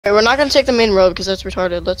Hey, we're not gonna take the main road because that's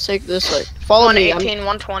retarded. Let's take this, like, follow me. 118,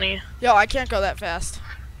 120. Yo, I can't go that fast.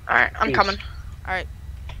 Alright, I'm coming. Alright.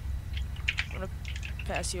 I'm gonna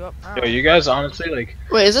pass you up now. Yo, you guys honestly, like...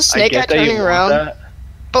 Wait, is this snake guy turning around?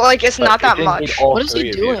 But, like, it's not that much. What is he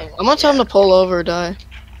doing? I'm gonna tell him to pull over or die.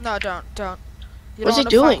 No, don't. You What's he don't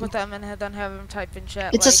doing? fuck with them and then have him type in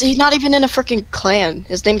chat. It's like, he's not even in a freaking clan.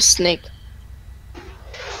 His name's Snake.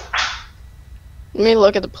 Let me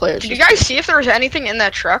look at the players. Did you guys see if there was anything in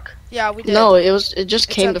that truck? Yeah, we did. No, it just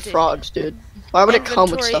came empty. to frogs, dude. Why would it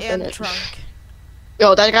come with Inventory stuff in and it? trunk.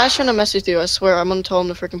 Yo, that guy's trying to mess with you. I swear, I'm gonna tell him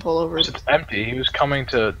to freaking pull over. It's empty. He was coming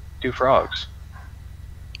to do frogs.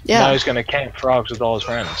 Yeah. Now he's gonna camp frogs with all his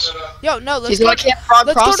friends. Yo, no, let's He's go. gonna camp frog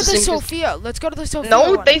Let's go to the processing. Sophia. Let's go to the Sophia.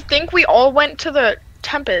 No, one. they think we all went to the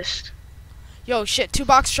Tempest. Yo, shit! 2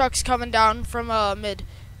 box trucks coming down from mid.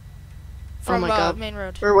 From my God. main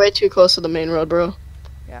road. We're way too close to the main road, bro.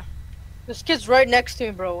 This kid's right next to me,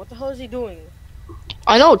 bro. What the hell is he doing?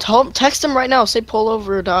 I know. Text him right now. Say pull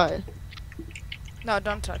over or die. No,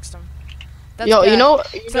 don't text him. That's Yo, bad. you know,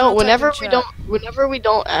 don't whenever type in we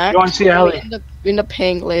don't act, You wanna see Ellie? we end up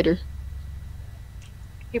paying later.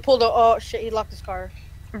 He pulled a. Oh shit! He locked his car.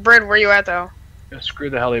 Brid, where you at, though? Yeah, screw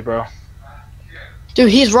the heli, bro. Dude,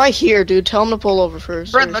 he's right here, dude. Tell him to pull over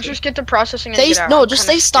first. Brid, let's just get to processing and Say get out. no. I'm Just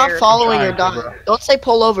kinda say stop scared. following or I'm trying to, die. bro. Don't say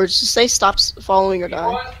pull over. Just say stop following or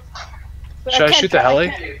die. But Should I can't shoot the do- heli?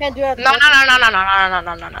 Can't do that. No.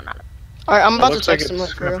 All right, I'm about to looks like text him. it's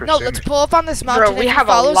Like, for real. gonna No, let's pull up on this mountain. Bro, we if he have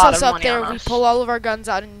a follows lot us of up money there, on we us. pull all of our guns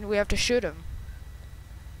out and we have to shoot him.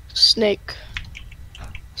 Snake.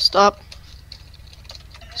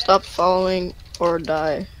 Stop following or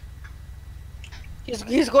die.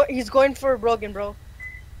 He's going for Brogan, bro.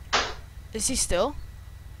 Is he still?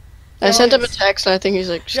 I No, sent him a he's- text, and I think he's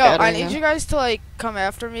like Yo, scattering I need now. you guys to like come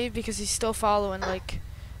after me because he's still following. Like,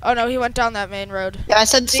 oh no, he went down that main road. Yeah, I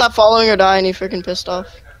said stop following or die, and he freaking pissed off.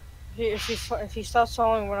 If he stops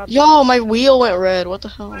following, we're not. Yo, my wheel went red. What the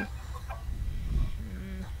hell?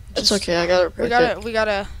 It's Just- okay. I got it. We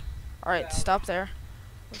gotta. All right, stop there.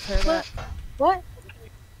 Repair that. What?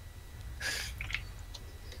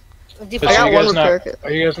 But I so got you one guys repair not, kit.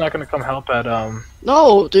 are you guys not gonna come help at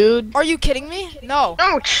No, dude. Are you kidding me? No.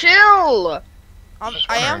 No, chill. Just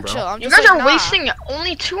I am wondering, bro. chill. I'm You just guys like, are nah. wasting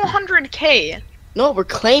only 200K. No, we're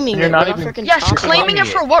claiming You're it. not We're not even- freaking Yes, talking claiming about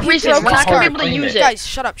it for what He reason? broke We're his not gonna be car. able to Claim use it. it. Guys,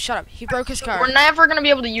 shut up, shut up. He broke his car. We're never gonna be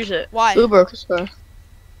able to use it. Why? Who broke his car?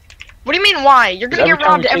 What do you mean, why? You're gonna Every get time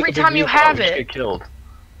robbed we take every a big time you vehicle out, have we just it. get killed.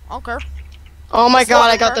 I don't care. Oh my It's god, not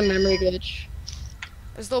I got her. the memory glitch.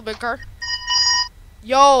 It's still a big car.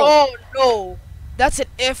 Yo, Oh no! that's an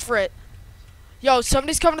Ifrit. Yo,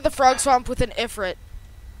 somebody's coming to the frog swamp with an Ifrit.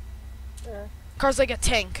 Yeah. Car's like a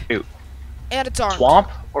tank. Ew. And it's armed. Swamp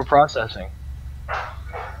or processing?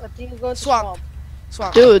 I think he's going to Swamp.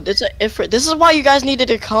 Swamp. Dude, it's a Ifrit. This is why you guys needed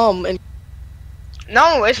to come. And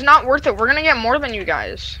No, it's not worth it. We're gonna get more than you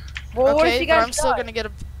guys. Well, what if Okay, you but guys I'm still die? gonna get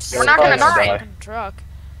a. We're not gonna die. fucking truck.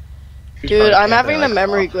 Who's dude, probably I'm camping having like the a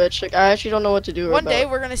memory bomb? glitch. Like, I actually don't know what to do. One day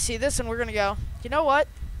about. we're gonna see this and we're gonna go. You know what?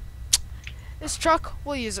 This truck,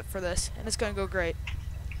 we'll use it for this, and it's gonna go great.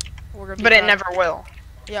 We're gonna. Be But it proud. never will.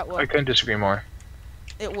 Yeah, it will. I couldn't disagree more.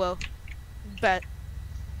 It will. Bet.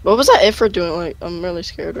 What was that Ifrit doing? Like, I'm really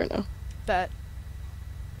scared right now. Bet.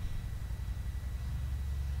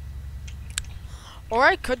 Or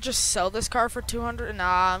I could just sell this car for 200.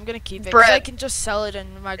 Nah, I'm gonna keep it. 'Cause I Brett. can just sell it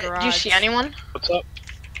in my garage. Do you see anyone? What's up?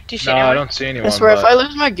 Do you see No, I anyone? don't see anyone. I swear, if but I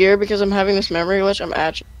lose my gear because I'm having this memory glitch, I'm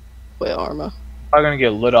actually way Arma. I'm gonna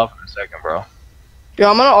get lit up in a second, bro. Yo,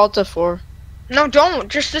 I'm gonna alt F4. No, don't.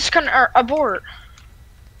 Just this kind of abort.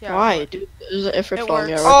 Yeah, Why, dude? There's an Ifrit It following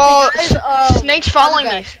me works. already. Oh, Guys, Snake's following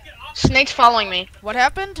I'm me. back. Snake's following me. What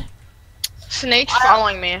happened? Snake's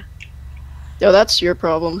following me. Yo, that's your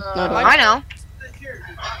problem. Not Why- ours. I know.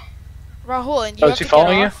 Rahul, and you Oh, have is he to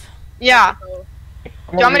following get you? off. Yeah. Do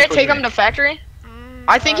you want me to take him to factory?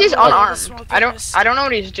 I think he's unarmed. I don't know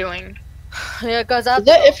what he's doing. Yeah, cause Is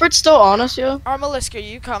that Ifrit still on us, yo? Armalisk, are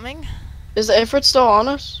you coming? Is the Ifrit still on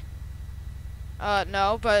us?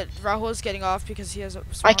 No, but Rahul's getting off because he has a.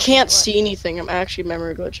 I can't see anything. I'm actually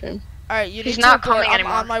memory glitching. Alright, you He's need not to abort. coming I'm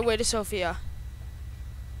anymore. on my way to Sophia.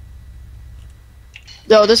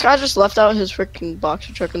 Yo, this guy just left out his freaking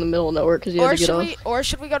boxer truck in the middle of nowhere because he had to get off. Or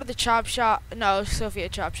should we go to the chop shop? No, Sophia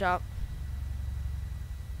chop shop.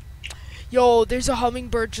 Yo, there's a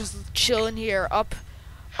hummingbird just chilling here, up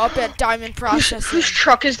at Diamond Processing. Whose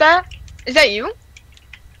truck is that? Is that you?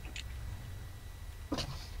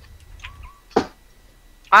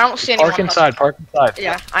 I don't see anyone. Park inside, park inside.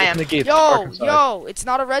 Yeah, I am. Open the gates, park Yo, inside. yo, it's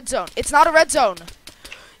not a red zone. It's not a red zone.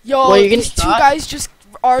 Yo, Well, you can these two stop. guys just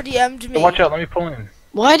RDM'd me. Hey, watch out, let me pull in.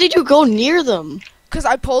 Why did you go near them? Cause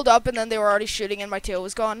I pulled up and then they were already shooting and my tail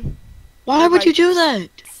was gone. Why would you do that?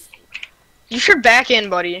 You should back in,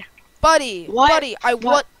 buddy. Buddy, Why- buddy, I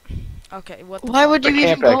why- what? Okay, what? The Why would you I even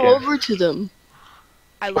can't back go in. over to them?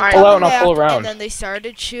 I Pull looked out on and the I'll pull map, around. and then they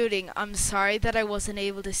started shooting. I'm sorry that I wasn't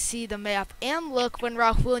able to see the map. And look, when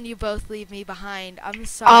Rockwell and you both leave me behind. I'm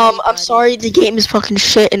sorry. I'm buddy. sorry, the game is fucking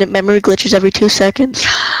shit and it memory glitches every 2 seconds.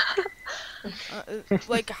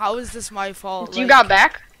 Like, how is this my fault? You Like, got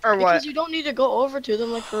back or what? Because you don't need to go over to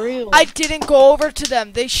them, like, for real. I didn't go over to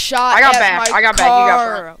them. They shot I got at back. my I got back. You got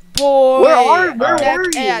car. Boy, Where neck were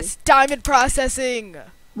you? ass, diamond processing.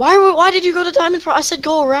 Why did you go to Diamond Pro? I said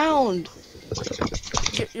go around.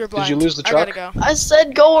 You're blind. you lose the I gotta truck? go. I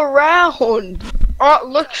said go around. Oh, it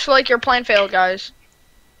looks like your plan failed, guys.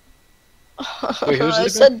 Wait, who's I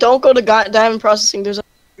this said don't go to Diamond Processing. There's a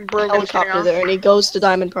Broken helicopter there, and he goes to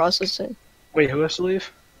Diamond Processing. Wait, who has to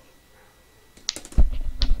leave?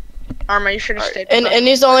 Arma, you should have stayed. And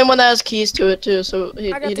he's the only one that has keys to it too. So he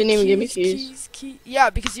I got the didn't even give me keys. Yeah,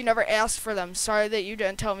 because you never asked for them. Sorry that you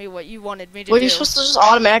didn't tell me what you wanted me to Well, do. you're supposed to just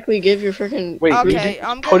automatically give your freaking. Wait, you Okay, didn't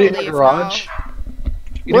I'm put gonna it in the leave garage? now.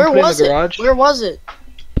 You Where didn't put it was in the it? garage? Where was it?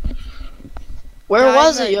 Where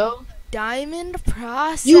was it, yo? Diamond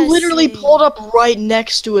processing. You literally pulled up right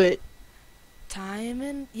next to it.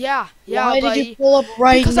 Diamond? Yeah, Why buddy. did you pull up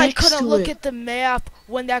right Because I next couldn't to look it? at the map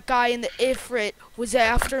when that guy in the Ifrit was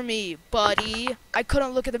after me, buddy. I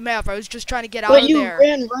couldn't look at the map. I was just trying to get out But of you there.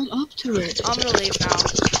 ran right up to it. I'm gonna leave now.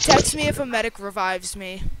 Text me if a medic revives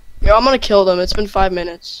me. Yo, I'm gonna kill them. It's been 5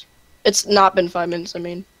 minutes. It's not been 5 minutes, I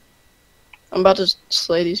mean. I'm about to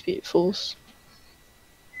slay these fools.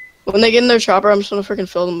 When they get in their chopper, I'm just gonna freaking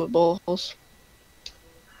fill them with balls.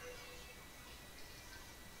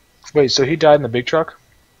 Wait, so he died in the big truck?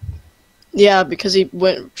 Yeah, because he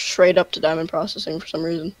went straight up to Diamond Processing for some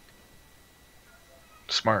reason.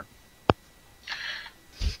 Smart.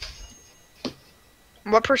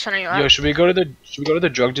 What percent are you at? Yo, should we go to the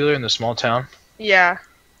drug dealer in the small town? Yeah.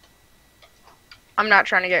 I'm not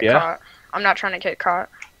trying to get Yeah? caught. I'm not trying to get caught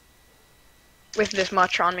with this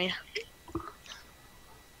much on me.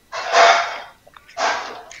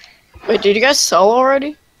 Wait, did you guys sell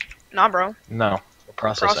already? Nah, bro. No. We're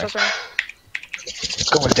processing. Processing. It's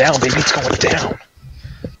going down, baby. It's going down.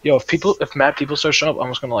 Yo, if mad people start showing up, I'm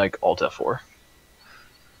just gonna like Alt F4.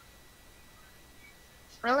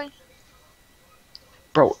 Really?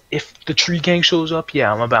 Bro, if the tree gang shows up,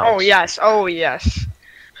 yeah, I'm about. Oh yes. Oh yes.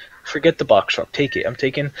 Forget the box truck. Take it. I'm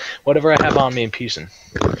taking whatever I have on me and piecing.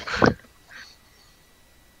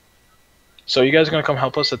 So you guys gonna come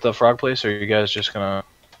help us at the frog place, or are you guys just gonna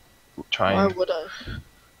try Why and... would I?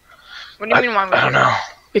 What do you mean? Why would I don't you? know.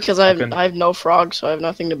 Because I have no frogs, so I have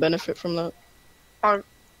nothing to benefit from that.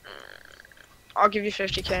 I'll give you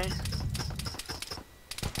 50K.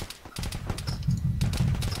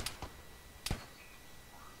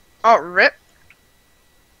 Oh, rip.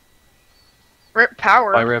 Rip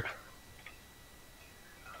power. Bye, Rip.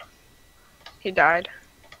 He died.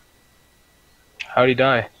 How'd he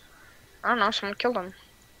die? I don't know. Someone killed him.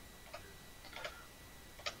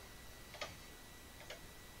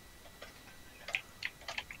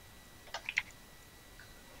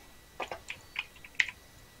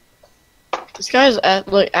 This guy's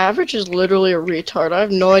average is literally a retard. I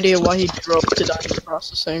have no idea why he drove to Diamond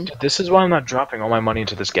Processing. This is why I'm not dropping all my money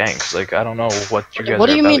into this gang. 'Cause, like, I don't know what you guys What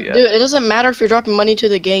are do you about mean, yet. dude? It doesn't matter if you're dropping money to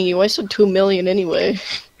the gang. You wasted 2 million anyway.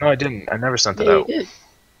 No, I didn't. I never sent it Yeah, you out. did.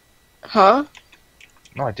 Huh?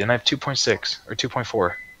 No, I didn't. I have 2.6 or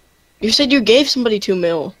 2.4. You said you gave somebody 2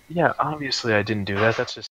 mil. Yeah, obviously I didn't do that. That's just